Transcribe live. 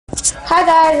Hi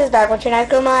guys, it's back with your nice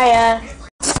girl Maya.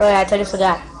 Oh yeah, I totally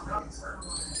forgot.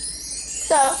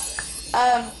 So,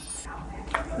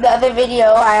 the other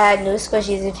video I had new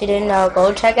squishies. If you didn't know,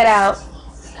 go check it out.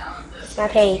 It's my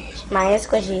page, Maya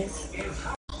Squishies.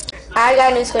 I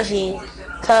got new squishies,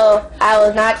 so I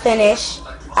was not finished.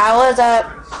 I was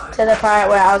up to the part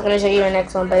where I was gonna show you the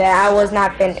next one, but I was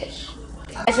not finished.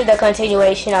 This is the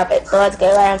continuation of it, so let's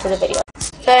get right into the video.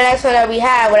 So the next one that we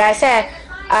have, what I said,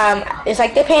 it's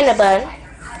like the panda bun,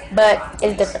 but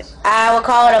it's different. I would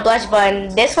call it a blush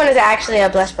bun. This one is actually a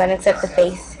blush bun, except the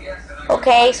face.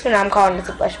 Okay, so now I'm calling this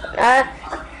a blush bun.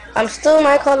 I'm still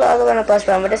might call the other one a blush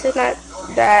bun, but this is not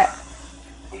that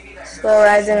slow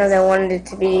rising as I wanted it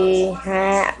to be.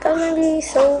 I thought it was gonna be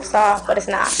so soft, but it's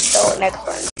not. So next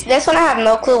one. This one I have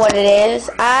no clue what it is.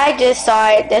 I just saw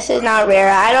it. This is not rare.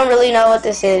 I don't really know what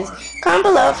this is. Comment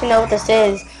below if you know what this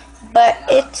is. But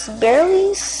it's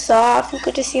barely soft. You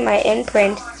could just see my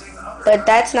imprint. But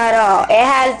that's not all. It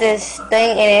has this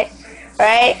thing in it,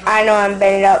 right? I know I'm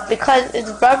bending up because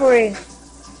it's rubbery.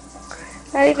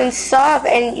 Not even soft,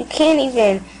 and you can't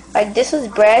even, like, this was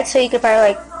bread, so you could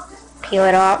probably, like, peel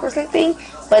it off or something.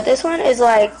 But this one is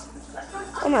like,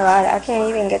 oh my god, I can't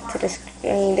even get to the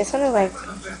screen. This one is like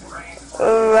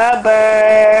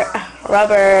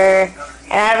rubber.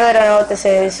 And I really don't know what this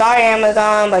is. Sorry,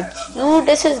 Amazon, but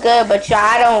this is good, but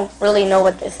I don't really know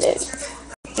what this is.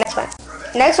 Next one.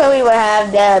 Next one we will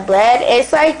have the bread.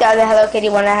 It's like the other Hello Kitty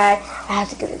one I had. I have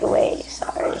to give it away.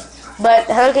 Sorry. But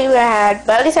the Hello Kitty one I had.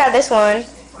 But at least I have this one.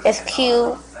 It's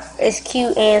cute. It's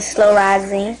cute and slow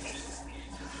rising.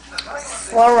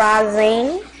 Slow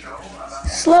rising.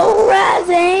 Slow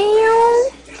rising.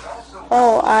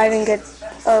 Oh, I didn't get.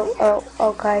 Oh,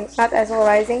 okay. Not that slow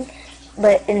rising.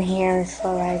 But in here is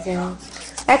slow rising.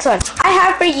 Next one. I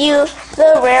have for you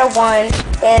the rare one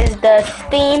is the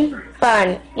steam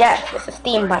bun. Yes, it's a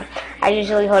steam bun. I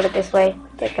usually hold it this way.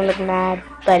 They can look mad,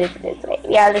 but it's this way.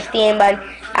 Yeah, the steam bun.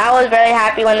 I was very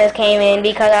happy when this came in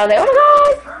because I was like, oh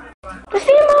my god, the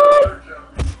steam bun.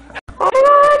 Oh my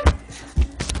god.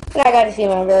 And I got to see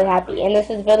one. I'm really happy. And this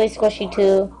is really squishy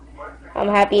too. I'm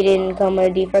happy it didn't come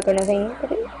with a defect or nothing.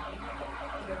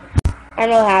 I'm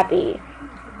real happy.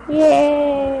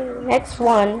 Yay! Next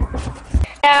one.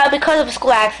 Now, because of a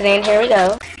school accident, here we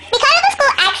go. Because of a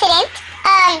school accident,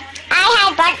 I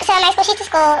had brought some of my squishies to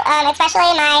school,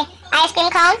 especially my ice cream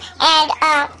cone, and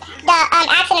the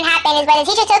accident happened is where the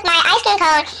teacher took my ice cream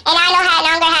cone, and I no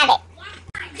longer have it.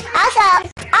 Also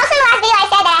in the last video I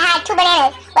said that I had 2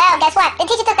 bananas. Well, guess what? The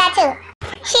teacher took that too.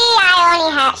 For now I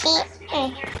only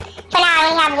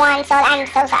have 1, so I'm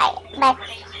so sorry. But,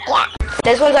 yeah.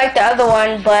 This one's like the other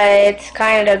one, but it's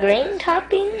kind of green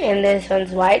topping, and this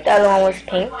one's white. The other one was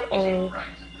pink, and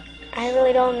I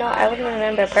really don't know. I wouldn't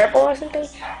remember purple or something,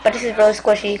 but this is really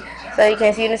squishy, so you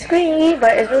can't see it in the screen,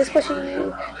 but it's really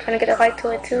squishy. Trying to get a light to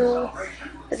it too.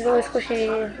 It's really squishy.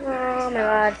 Oh my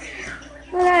god.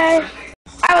 Okay.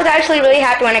 I was actually really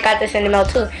happy when I got this in the mail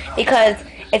too, because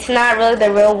it's not really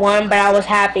the real one, but I was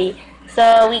happy.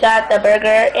 So we got the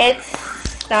burger.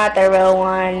 It's not the real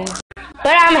one.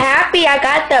 But I'm happy I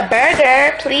got the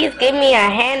burger. Please give me a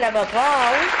hand of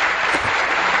applause.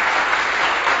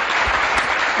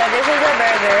 But this is a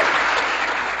burger.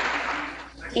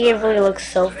 It really looks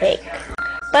so fake.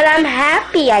 But I'm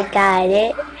happy I got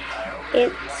it.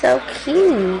 It's so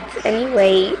cute.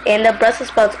 Anyway, and the Brussels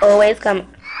sprouts always come.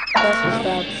 Brussels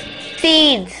sprouts.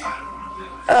 Seeds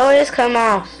always come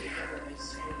off.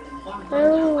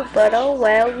 Oh, but oh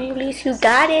well, at least you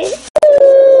got it.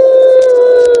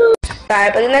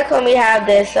 Alright, but the next one we have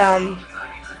this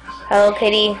Hello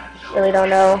Kitty, really don't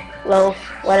know, loaf,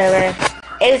 whatever.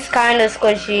 It's kind of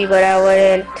squishy, but I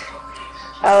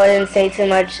wouldn't say too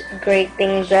much great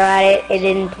things about it. It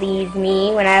didn't please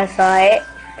me when I saw it.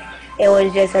 It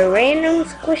was just a random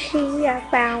squishy I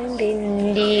found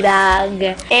in the bag.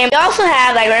 And we also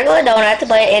have like regular donuts,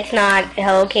 but it's not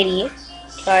Hello Kitty.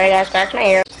 Sorry, I scratched my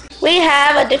ear. We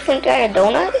have a different kind of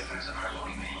donut.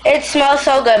 It smells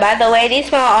so good. By the way, these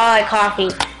smell all like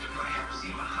coffee.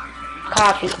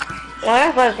 Coffee. No,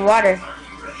 that's like water.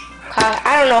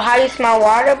 I don't know how you smell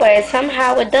water, but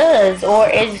somehow it does. Or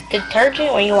it's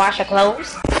detergent when you wash your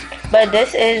clothes. But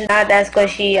this is not that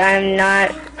squishy. I'm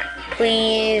not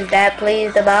that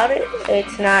pleased about it.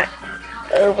 It's not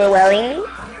overwhelming.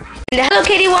 The Hello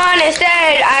Kitty one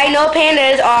instead, I know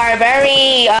pandas are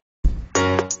very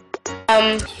I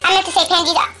meant to say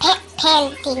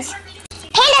pandas.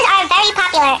 Pandas are very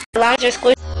popular. As long as you're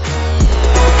squishy.